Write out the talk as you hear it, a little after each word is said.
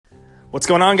What's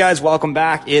going on, guys? Welcome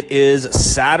back. It is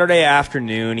Saturday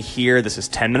afternoon here. This is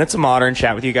 10 Minutes of Modern.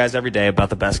 Chat with you guys every day about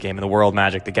the best game in the world,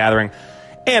 Magic the Gathering,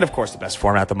 and, of course, the best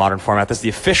format, the Modern format. This is the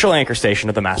official anchor station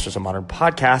of the Masters of Modern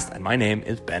podcast, and my name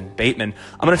is Ben Bateman.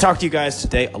 I'm going to talk to you guys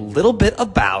today a little bit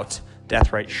about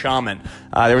Deathrite Shaman.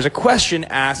 There was a question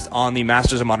asked on the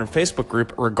Masters of Modern Facebook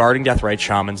group regarding Deathrite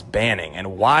Shaman's banning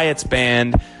and why it's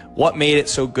banned, what made it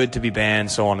so good to be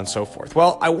banned, so on and so forth.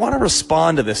 Well, I want to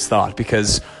respond to this thought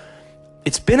because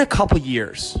it's been a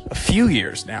few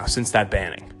years now since that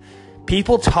banning.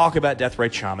 People talk about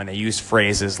Deathrite Shaman. They use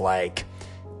phrases like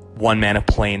one mana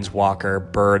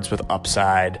planeswalker, birds with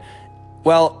upside.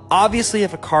 Well, obviously,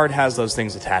 if a card has those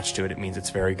things attached to it, it means it's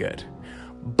very good.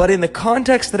 But in the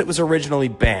context that it was originally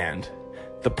banned,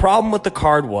 the problem with the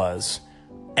card was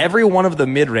every one of the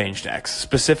mid-range decks,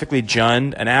 specifically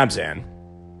Jund and Abzan,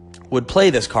 would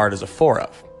play this card as a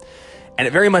 4-of. And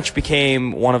it very much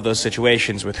became one of those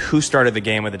situations with who started the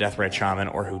game with a Deathrite Shaman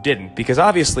or who didn't. Because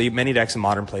obviously, many decks in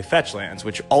Modern play fetch lands,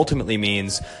 which ultimately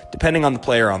means, depending on the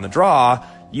player on the draw,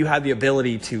 you have the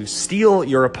ability to steal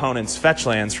your opponent's fetch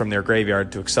lands from their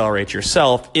graveyard to accelerate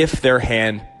yourself if their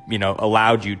hand,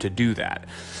 allowed you to do that.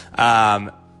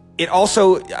 It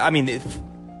also,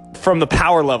 from the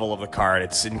power level of the card,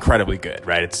 it's incredibly good,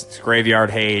 right? It's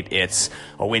graveyard hate, it's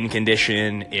a win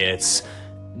condition, it's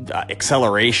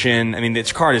acceleration.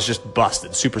 This card is just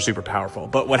busted, super powerful.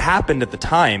 But what happened at the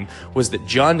time was that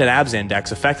Jund and Abzan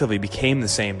decks effectively became the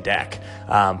same deck.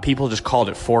 People just called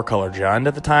it 4-color Jund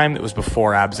at the time. It was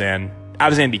before Abzan.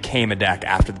 Abzan became a deck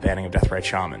after the banning of Deathrite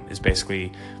Shaman. Is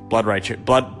basically Bloodbraid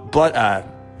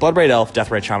Elf,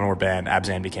 Deathrite Shaman were banned.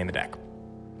 Abzan became a deck.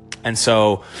 And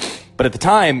so, but at the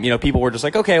time, people were just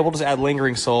like, okay, we'll just add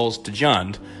Lingering Souls to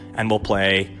Jund, and we'll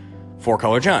play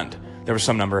 4-color Jund. There was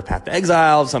some number of Path to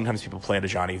Exile. Sometimes people played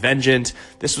Ajani Vengeant.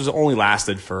 This was only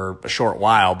lasted for a short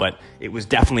while, but it was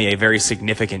definitely a very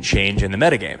significant change in the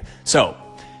metagame. So,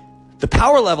 the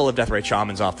power level of Deathrite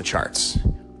Shaman's off the charts.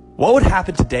 What would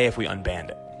happen today if we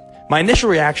unbanned it? My initial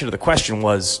reaction to the question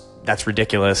was, that's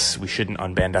ridiculous. We shouldn't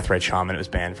unban Deathrite Shaman. It was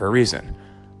banned for a reason.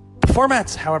 The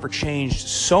format's, however, changed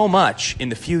so much in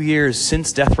the few years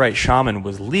since Deathrite Shaman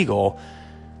was legal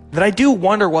that I do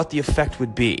wonder what the effect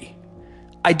would be.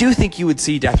 I do think you would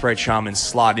see Deathrite Shaman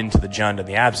slot into the Jund and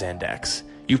the Abzan decks.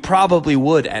 You probably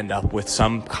would end up with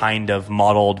some kind of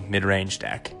modeled mid-range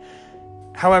deck.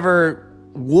 However,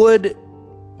 would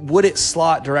it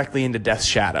slot directly into Death's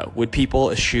Shadow? Would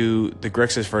people eschew the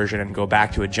Grixis version and go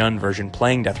back to a Jund version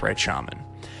playing Deathrite Shaman?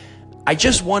 I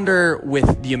just wonder,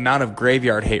 with the amount of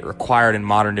graveyard hate required in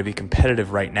Modern to be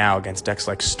competitive right now against decks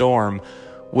like Storm,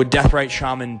 would Deathrite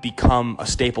Shaman become a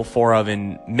staple 4-of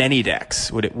in many decks?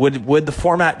 Would the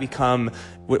format become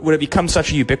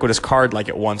such a ubiquitous card like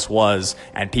it once was,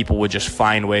 and people would just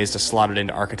find ways to slot it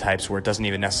into archetypes where it doesn't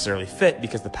even necessarily fit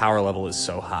because the power level is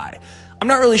so high? I'm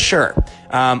not really sure.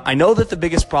 I know that the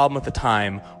biggest problem at the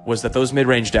time was that those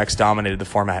mid-range decks dominated the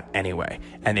format anyway,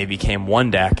 and they became one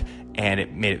deck, and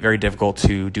it made it very difficult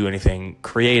to do anything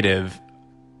creative.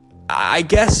 I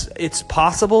guess it's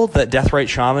possible that Deathrite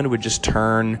Shaman would just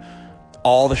turn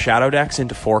all the shadow decks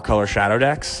into 4-color shadow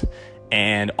decks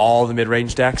and all the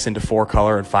mid-range decks into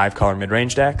 4-color and 5-color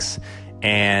mid-range decks,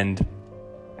 and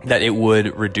that it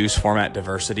would reduce format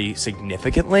diversity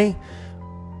significantly.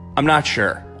 I'm not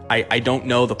sure. I don't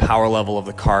know the power level of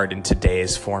the card in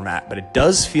today's format, but it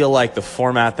does feel like the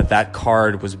format that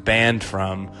card was banned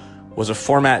from was a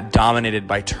format dominated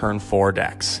by turn 4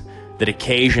 decks that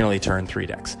occasionally turn 3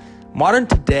 decks. Modern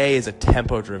today is a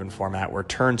tempo-driven format where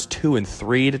turns 2 and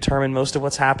 3 determine most of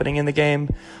what's happening in the game.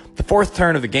 The 4th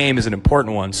turn of the game is an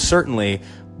important one, certainly,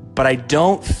 but I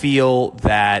don't feel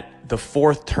that the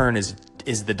 4th turn is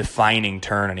the defining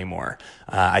turn anymore.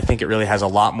 I think it really has a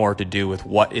lot more to do with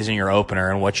what is in your opener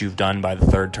and what you've done by the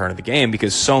 3rd turn of the game,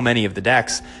 because so many of the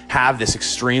decks have this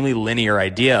extremely linear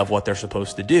idea of what they're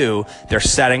supposed to do. They're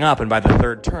setting up, and by the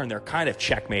 3rd turn, they're kind of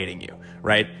checkmating you,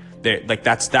 right?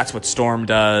 That's what Storm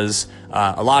does.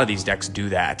 A lot of these decks do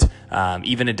that.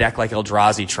 Even a deck like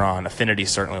Eldrazi-tron, Affinity's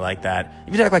certainly like that.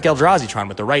 Even a deck like Eldrazi-tron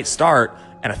with the right start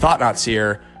and a Thought-Knot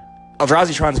Seer,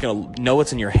 Eldrazi-tron's going to know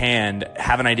what's in your hand,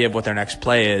 have an idea of what their next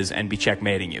play is, and be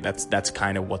checkmating you. That's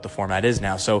kind of what the format is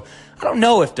now. So I don't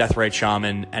know if Deathrite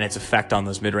Shaman and its effect on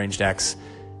those mid-range decks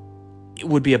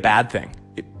would be a bad thing.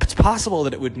 It's possible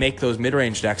that it would make those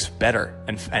mid-range decks better,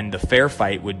 and the fair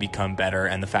fight would become better,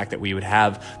 and the fact that we would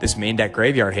have this main deck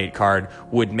graveyard hate card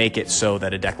would make it so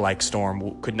that a deck like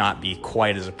Storm could not be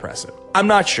quite as oppressive. I'm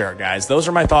not sure, guys. Those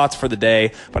are my thoughts for the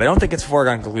day, but I don't think it's a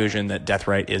foregone conclusion that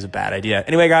Deathrite is a bad idea.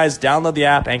 Anyway, guys, download the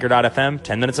app, Anchor.fm,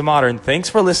 10 Minutes of Modern. Thanks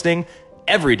for listening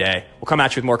every day. We'll come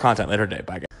at you with more content later today.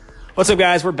 Bye, guys. What's up,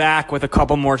 guys? We're back with a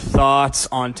couple more thoughts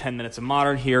on 10 Minutes of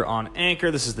Modern here on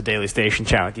Anchor. This is the Daily Station.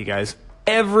 Chat with you guys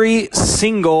every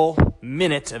single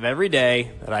minute of every day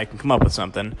that I can come up with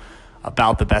something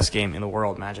about the best game in the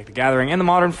world, Magic the Gathering, and the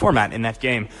modern format in that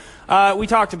game. We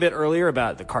talked a bit earlier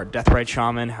about the card Deathrite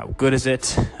Shaman. How good is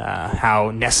it? How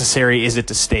necessary is it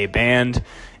to stay banned?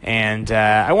 And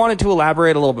I wanted to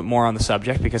elaborate a little bit more on the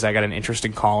subject because I got an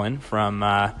interesting call-in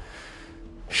from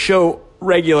show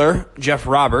regular Jeff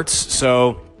Roberts.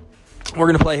 So we're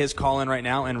going to play his call-in right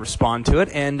now and respond to it.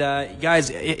 And guys,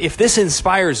 if this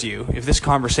inspires you, if this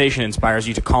conversation inspires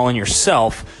you to call in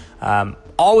yourself,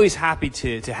 always happy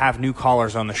to have new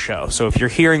callers on the show. So if you're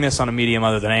hearing this on a medium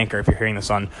other than Anchor, if you're hearing this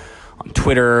on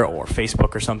Twitter or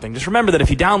Facebook or something, just remember that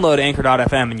if you download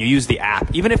Anchor.fm and you use the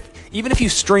app, even if you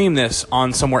stream this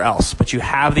on somewhere else, but you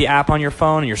have the app on your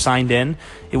phone and you're signed in,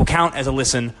 it will count as a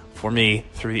listen for me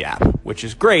through the app, which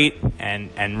is great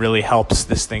and really helps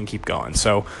this thing keep going.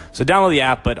 So download the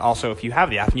app, but also if you have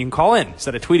the app and you can call in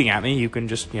instead of tweeting at me, you can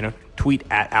just tweet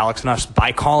at Alex and us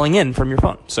by calling in from your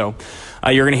phone. So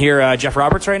you're going to hear Jeff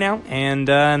Roberts right now, and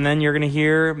then you're going to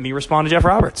hear me respond to Jeff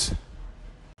Roberts.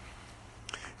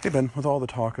 Hey Ben, with all the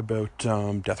talk about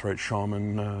Deathrite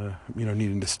Shaman,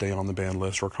 needing to stay on the ban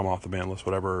list or come off the ban list,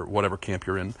 whatever camp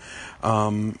you're in,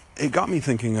 it got me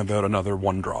thinking about another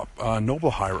one drop,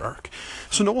 Noble Hierarch.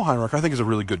 So Noble Hierarch, I think, is a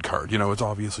really good card. It's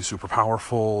obviously super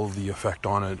powerful. The effect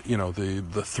on it,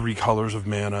 the 3 colors of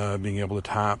mana, being able to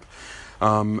tap.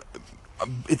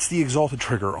 It's the Exalted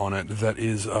trigger on it that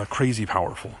is crazy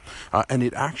powerful, and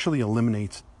it actually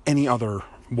eliminates any other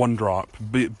one drop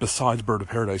besides Bird of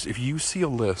Paradise. If you see a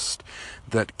list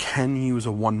that can use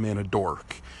a 1 mana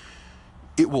dork,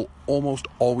 it will almost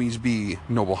always be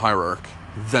Noble Hierarch,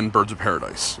 then Birds of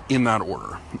Paradise, in that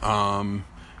order.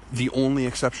 The only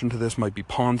exception to this might be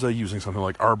Ponza, using something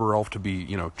like Arbor Elf to be,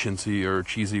 chintzy or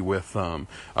cheesy with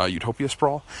Utopia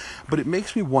Sprawl. But it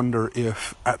makes me wonder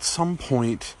if at some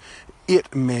point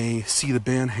it may see the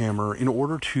ban hammer in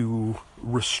order to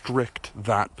restrict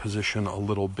that position a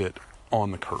little bit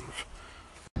on the curve.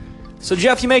 So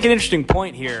Jeff, you make an interesting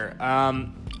point here.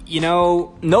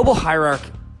 Noble Hierarch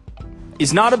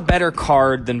is not a better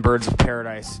card than Birds of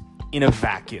Paradise in a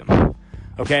vacuum.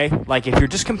 Okay? Like, if you're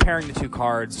just comparing the two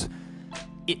cards,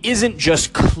 it isn't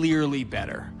just clearly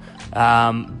better.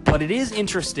 But it is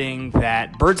interesting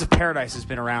that Birds of Paradise has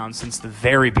been around since the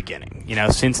very beginning.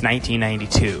 Since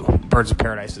 1992, Birds of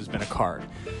Paradise has been a card.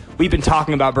 We've been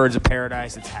talking about Birds of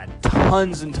Paradise. It's had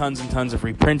tons and tons and tons of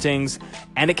reprintings,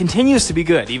 and it continues to be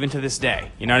good, even to this day.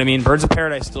 You know what I mean? Birds of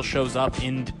Paradise still shows up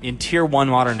in Tier 1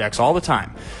 Modern decks all the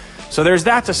time. So there's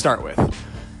that to start with.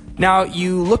 Now,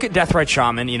 you look at Deathrite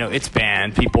Shaman, it's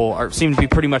banned. People seem to be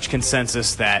pretty much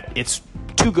consensus that it's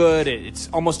too good, it's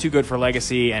almost too good for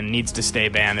Legacy, and needs to stay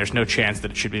banned. There's no chance that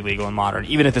it should be legal in Modern,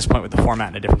 even at this point with the format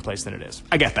in a different place than it is.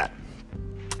 I get that.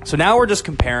 So now we're just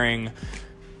comparing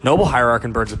Noble Hierarch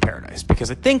and Birds of Paradise, because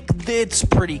I think it's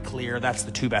pretty clear that's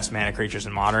the 2 best mana creatures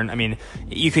in Modern. I mean,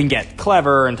 you can get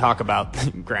clever and talk about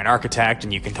Grand Architect,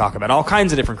 and you can talk about all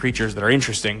kinds of different creatures that are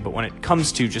interesting, but when it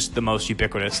comes to just the most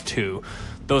ubiquitous 2,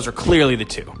 those are clearly the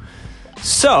 2.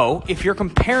 So, if you're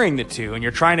comparing the 2 and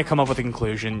you're trying to come up with a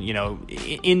conclusion,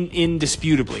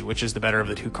 indisputably, which is the better of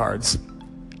the 2 cards,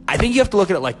 I think you have to look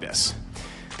at it like this.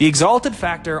 The Exalted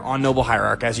factor on Noble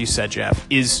Hierarch, as you said, Jeff,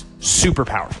 is super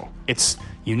powerful. It's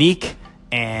unique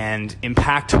and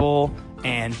impactful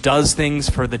and does things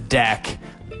for the deck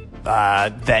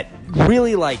that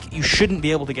really, you shouldn't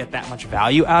be able to get that much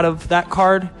value out of that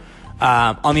card.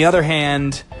 On the other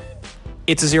hand,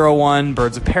 it's a 0/1.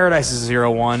 Birds of Paradise is a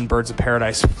 0/1. Birds of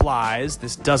Paradise flies.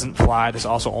 This doesn't fly. This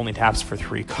also only taps for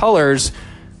 3 colors,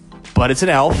 but it's an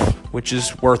elf, which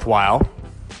is worthwhile.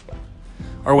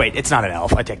 Or wait, it's not an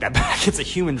elf. I take that back. It's a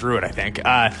human druid, I think.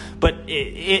 But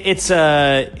it's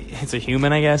a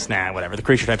human, I guess. Nah, whatever. The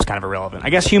creature type's kind of irrelevant.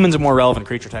 I guess human's a more relevant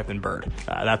creature type than bird.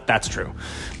 That's true.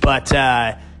 But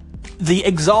the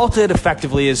Exalted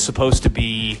effectively is supposed to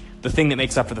be the thing that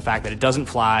makes up for the fact that it doesn't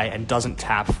fly and doesn't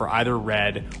tap for either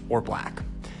red or black.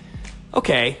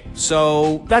 Okay,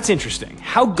 so that's interesting.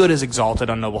 How good is Exalted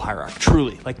on Noble Hierarch?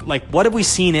 Truly. Like what have we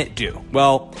seen it do?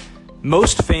 Well,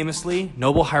 most famously,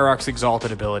 Noble Hierarch's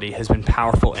Exalted ability has been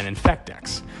powerful in Infect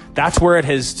decks. That's where it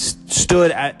has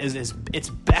stood at its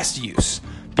best use,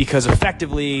 because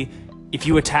effectively, if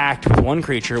you attacked with 1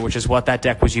 creature, which is what that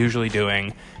deck was usually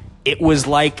doing, it was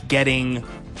like getting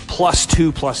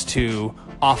 +2/+2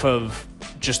 off of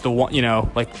just the one,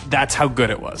 that's how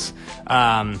good it was.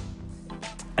 And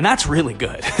And that's really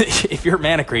good. If your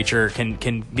mana creature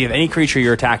can be of any creature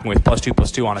you're attacking with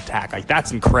 +2/+2 on attack, like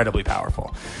that's incredibly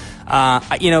powerful.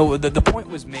 The point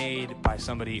was made by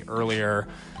somebody earlier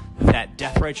that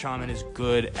Deathrite Shaman is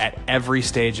good at every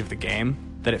stage of the game,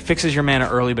 that it fixes your mana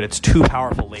early, but it's too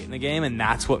powerful late in the game, and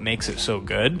that's what makes it so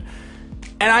good.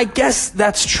 And I guess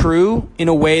that's true in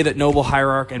a way that Noble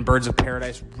Hierarch and Birds of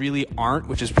Paradise really aren't,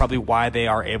 which is probably why they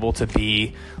are able to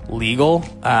be legal.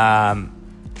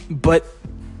 But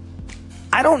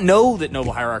I don't know that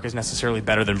Noble Hierarch is necessarily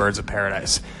better than Birds of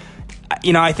Paradise.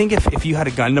 I think if you had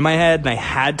a gun to my head and I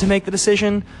had to make the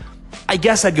decision, I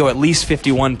guess I'd go at least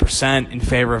 51% in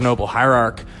favor of Noble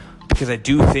Hierarch, because I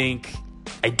do think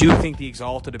the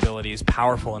Exalted ability is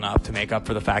powerful enough to make up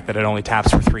for the fact that it only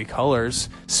taps for 3 colors,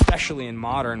 especially in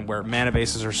Modern, where mana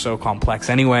bases are so complex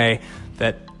anyway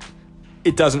that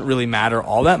it doesn't really matter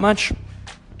all that much.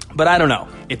 But I don't know.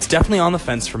 It's definitely on the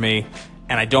fence for me,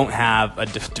 and I don't have a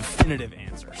definitive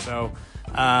answer. So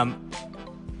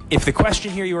if the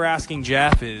question here you were asking,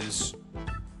 Jeff, is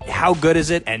how good is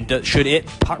it, and should it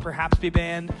perhaps be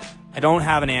banned? I don't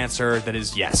have an answer that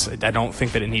is yes. I don't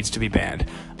think that it needs to be banned.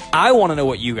 I want to know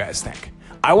what you guys think.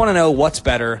 I want to know what's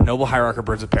better, Noble Hierarch or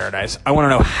Birds of Paradise. I want to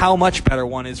know how much better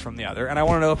one is from the other, and I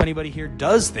want to know if anybody here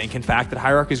does think, in fact, that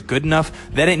Hierarch is good enough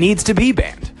that it needs to be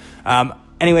banned.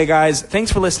 Anyway, guys,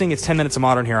 thanks for listening. It's 10 Minutes of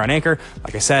Modern here on Anchor.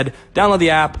 Like I said, download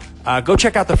the app. Go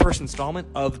check out the first installment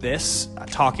of this,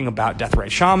 talking about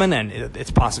Deathrite Shaman and its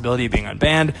possibility of being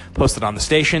unbanned, posted on the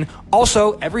station.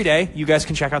 Also, every day, you guys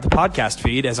can check out the podcast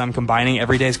feed, as I'm combining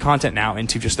every day's content now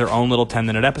into just their own little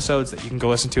 10-minute episodes that you can go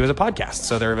listen to as a podcast.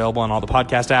 So they're available on all the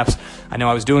podcast apps. I know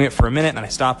I was doing it for a minute, and I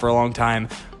stopped for a long time.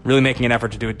 Really making an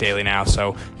effort to do it daily now.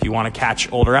 So if you want to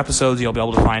catch older episodes, you'll be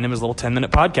able to find them as little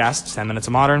 10-minute podcasts, 10 Minutes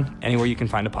of Modern, anywhere you can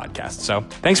find a podcast. So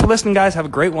thanks for listening, guys. Have a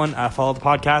great one. Follow the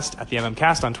podcast at the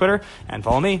MMCast on Twitter, and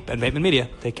follow me, Ben Bateman Media.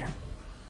 Take care.